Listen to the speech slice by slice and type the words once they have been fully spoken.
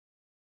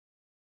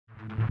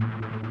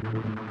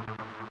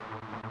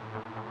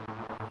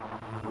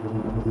Salam,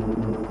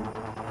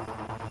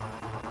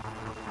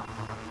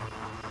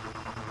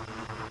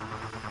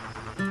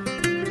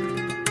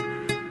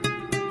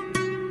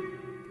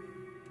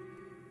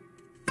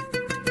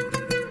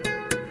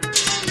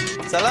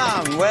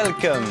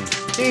 welcome.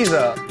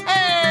 Caesar.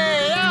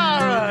 Hey,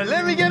 Aaron,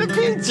 let me get a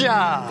picture.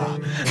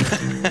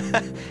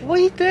 What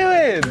are you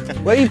doing?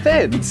 Where you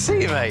been?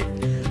 See,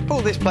 mate.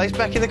 Bought this place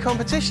back in the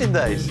competition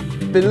days.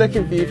 Been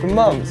looking for you for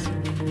months.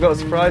 I've got a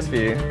surprise for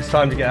you. It's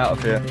time to get out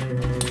of here.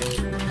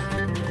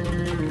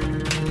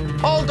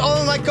 Hold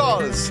all my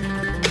calls.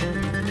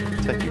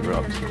 Take you,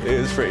 Robs.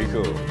 It was pretty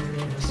cool.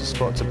 It's a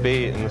spot to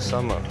be in the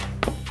summer.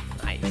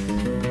 Nice.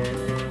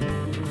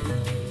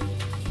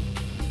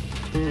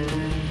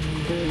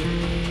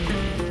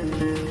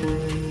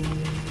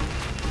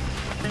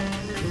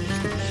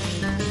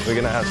 We're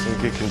going to have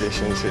some good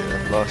conditions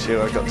here. Last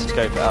year I got to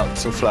scope out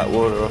some flat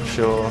water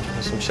offshore,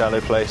 some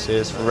shallow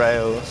places,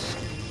 rails.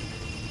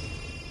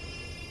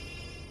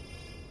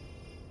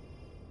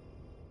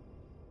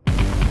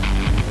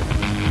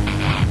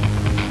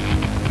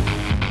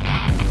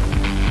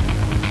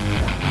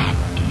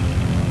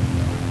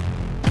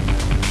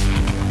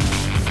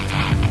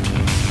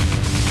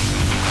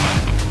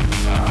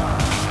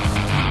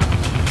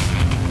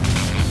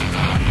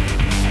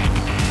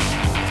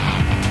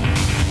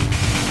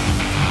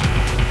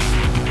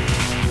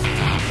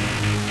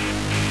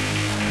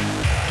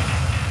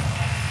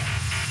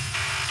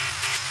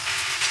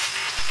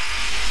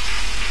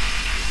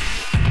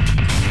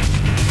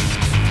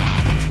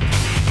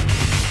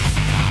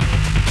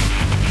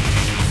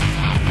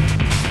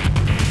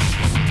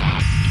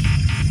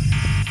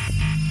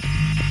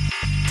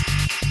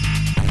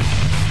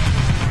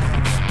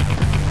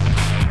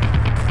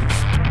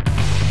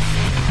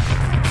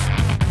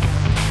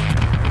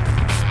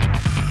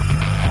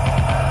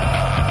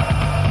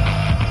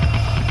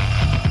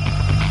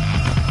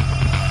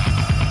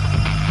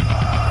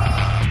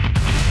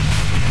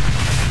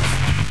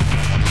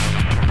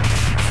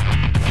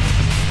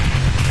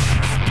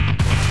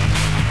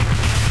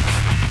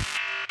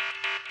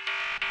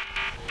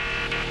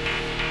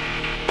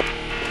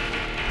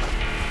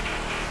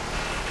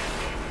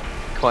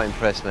 Quite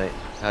impressed, mate,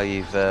 how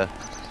you've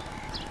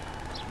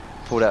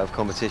pulled out of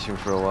competition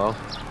for a while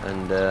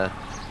and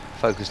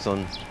focused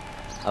on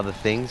other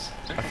things.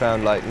 I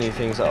found like new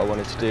things that I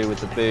wanted to do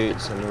with the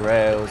boots and the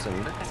rails,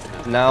 and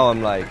now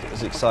I'm like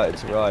as excited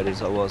to ride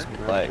as I was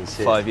like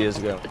 5 years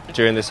ago.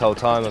 During this whole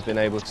time I've been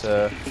able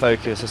to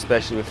focus,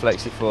 especially with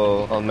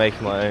Flexi4, on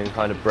making my own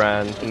kind of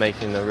brand,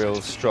 making a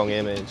real strong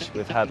image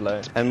with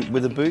Hadlow. And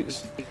with the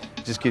boots, it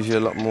just gives you a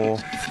lot more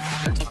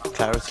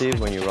Clarity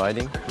when you're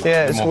riding.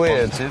 Yeah, it's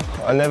weird. Positive.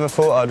 I never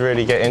thought I'd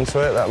really get into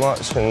it that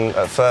much, and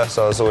at first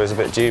I was always a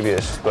bit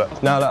dubious,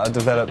 but now that I've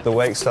developed the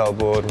wake style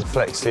board with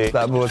Flexi,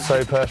 that board's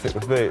so perfect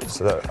with boots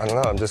that, I don't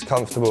know, I'm just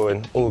comfortable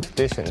in all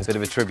conditions. Bit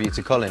of a tribute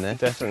to Colin, eh?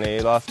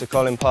 Definitely. After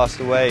Colin passed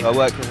away, I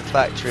worked with a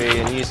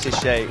factory and used his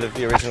shape of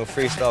the original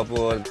freestyle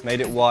board,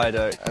 made it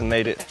wider and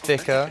made it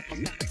thicker.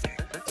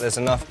 There's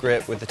enough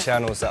grip with the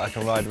channels that I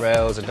can ride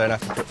rails and don't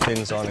have to put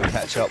fins on and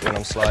catch up when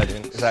I'm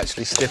sliding. It's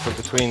actually stiffer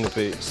between the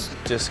boots,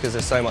 just because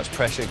there's so much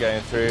pressure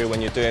going through.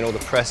 When you're doing all the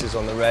presses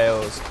on the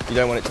rails, you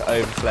don't want it to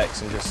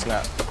overflex and just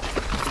snap.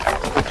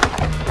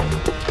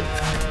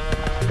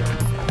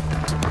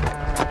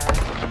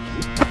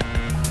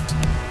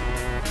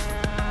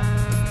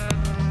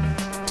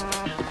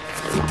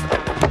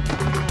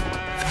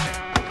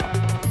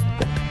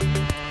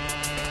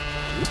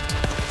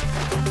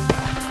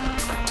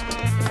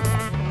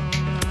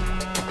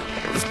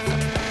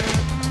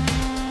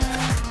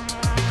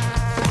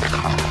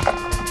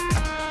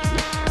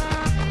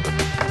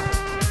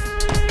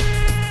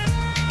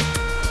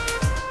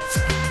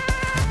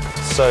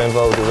 So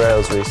involved with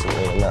rails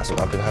recently, and that's what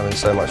I've been having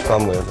so much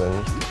fun with, and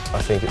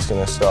I think it's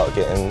going to start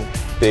getting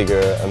bigger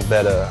and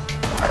better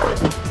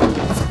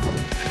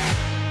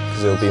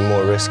because there'll be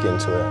more risk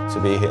into it, to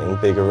be hitting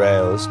bigger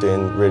rails,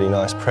 doing really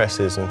nice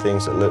presses and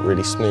things that look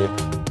really smooth.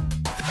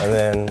 And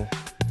then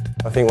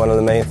I think one of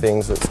the main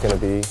things that's going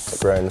to be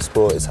growing the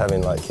sport is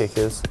having like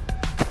kickers,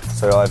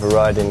 so either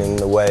riding in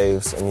the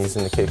waves and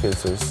using the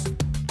kickers as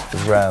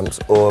ramps,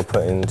 or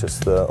putting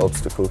just the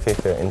obstacle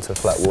kicker into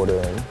flat water,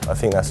 and I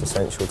think that's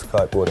essential to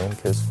kiteboarding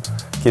because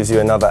it gives you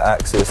another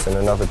axis and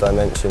another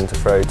dimension to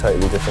throw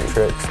totally different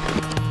tricks.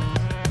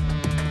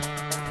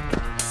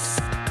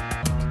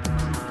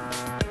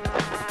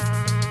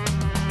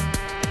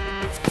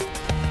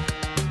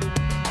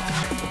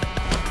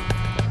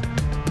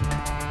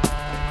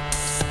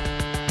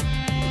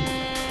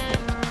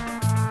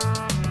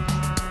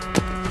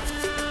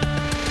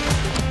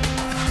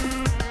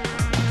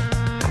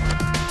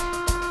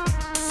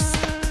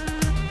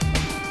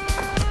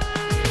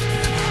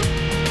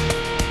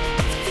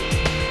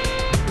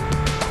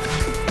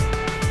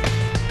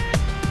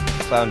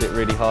 I found it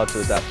really hard to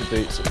adapt the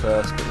boots at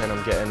first, but then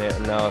I'm getting it,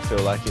 and now I feel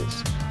like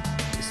it's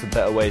the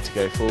better way to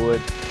go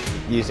forward.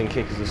 Using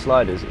kickers and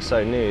sliders, it's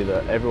so new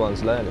that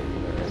everyone's learning. You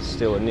know? It's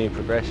still a new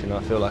progression. I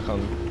feel like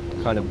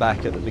I'm kind of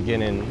back at the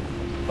beginning,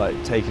 like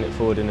taking it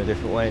forward in a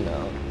different way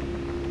now.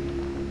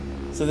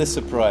 So this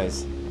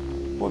surprise,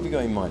 what have you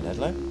got in mind,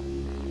 Hadlow?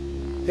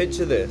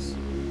 Picture this.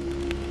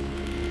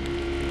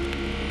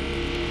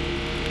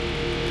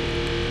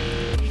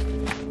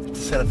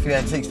 Sell a few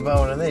antiques to buy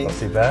one of these. Not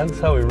too bad, that's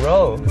how we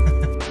roll.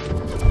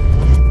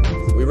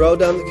 We roll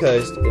down the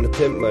coast in a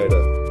pimp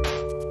motor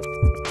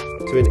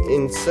to an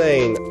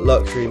insane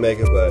luxury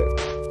mega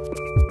boat.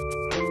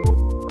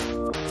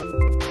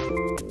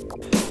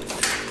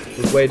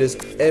 With waders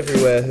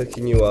everywhere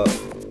hooking you up.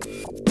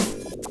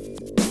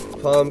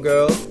 Palm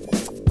girl.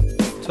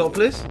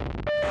 Topless.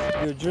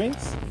 Your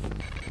drinks?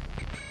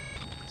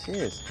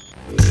 Cheers.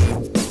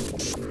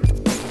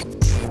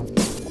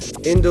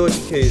 Indoor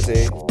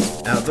jacuzzi.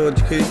 Outdoor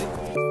jacuzzi.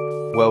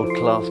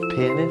 World-class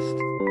pianist.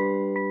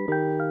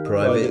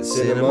 Private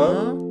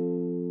cinema.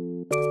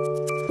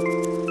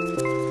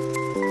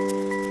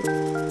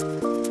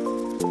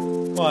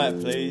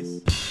 Quiet,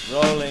 please.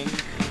 Rolling.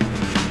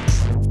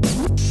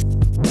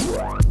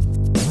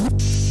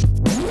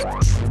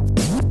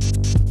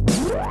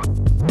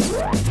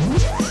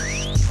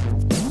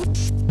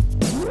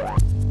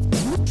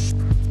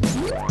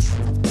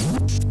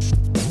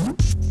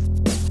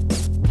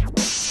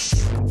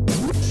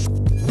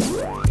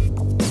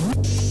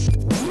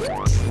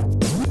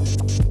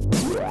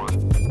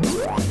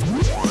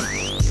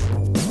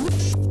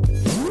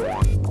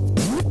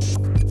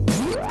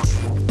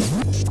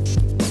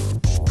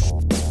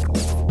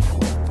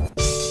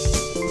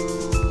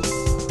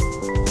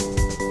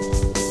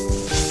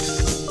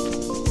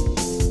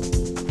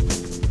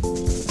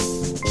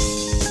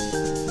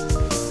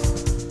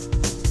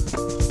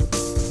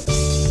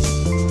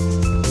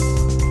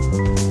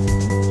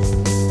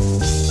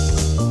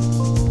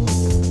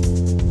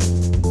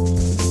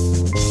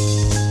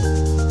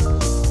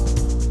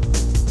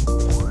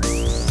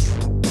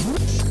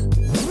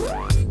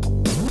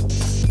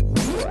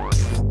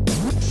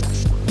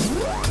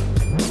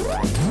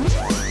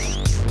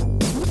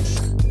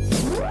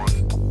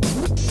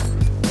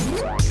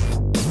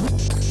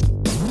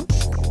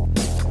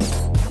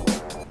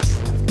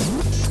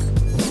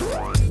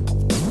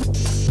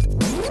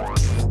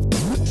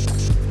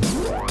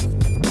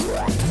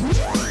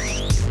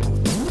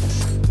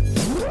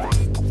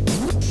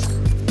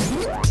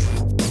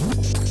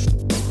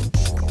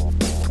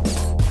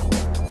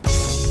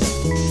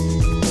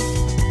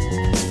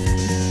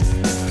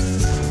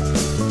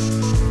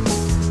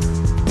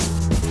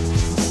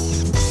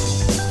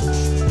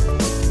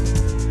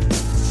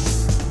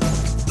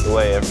 The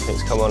way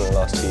everything's come on in the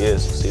last 2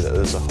 years, you'll see that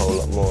there's a whole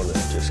lot more than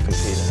just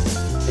competing.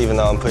 Even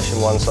though I'm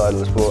pushing one side of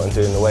the sport and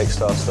doing the wake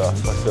style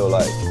stuff, I feel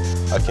like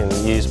I can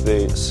use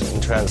boots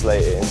and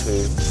translate it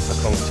into a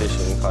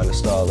competition kind of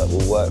style that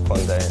will work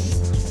one day.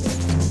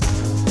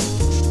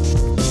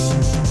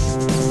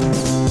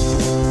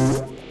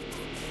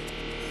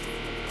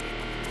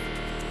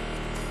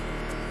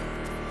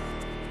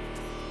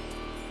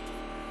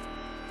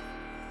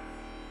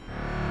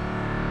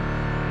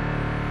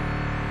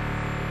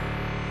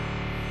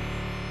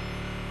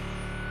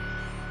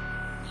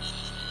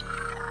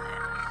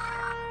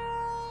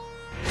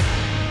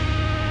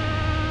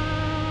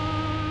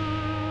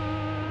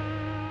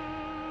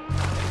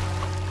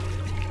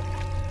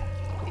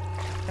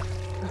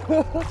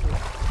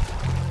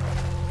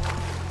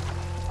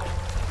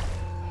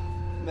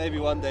 Maybe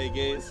one day,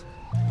 Gears.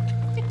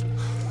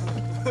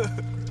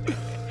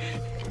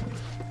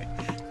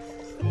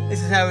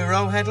 This is how we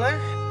roll, Hadlow.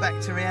 Back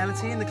to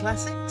reality in the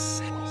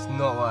classics. It's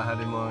not what I had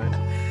in mind.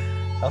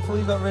 I thought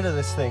you got rid of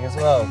this thing as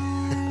well.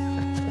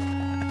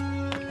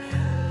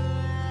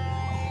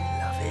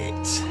 Love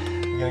it.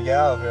 You gonna get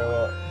out of here or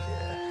what?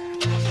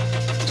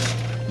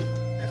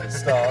 Yeah. If it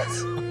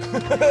starts.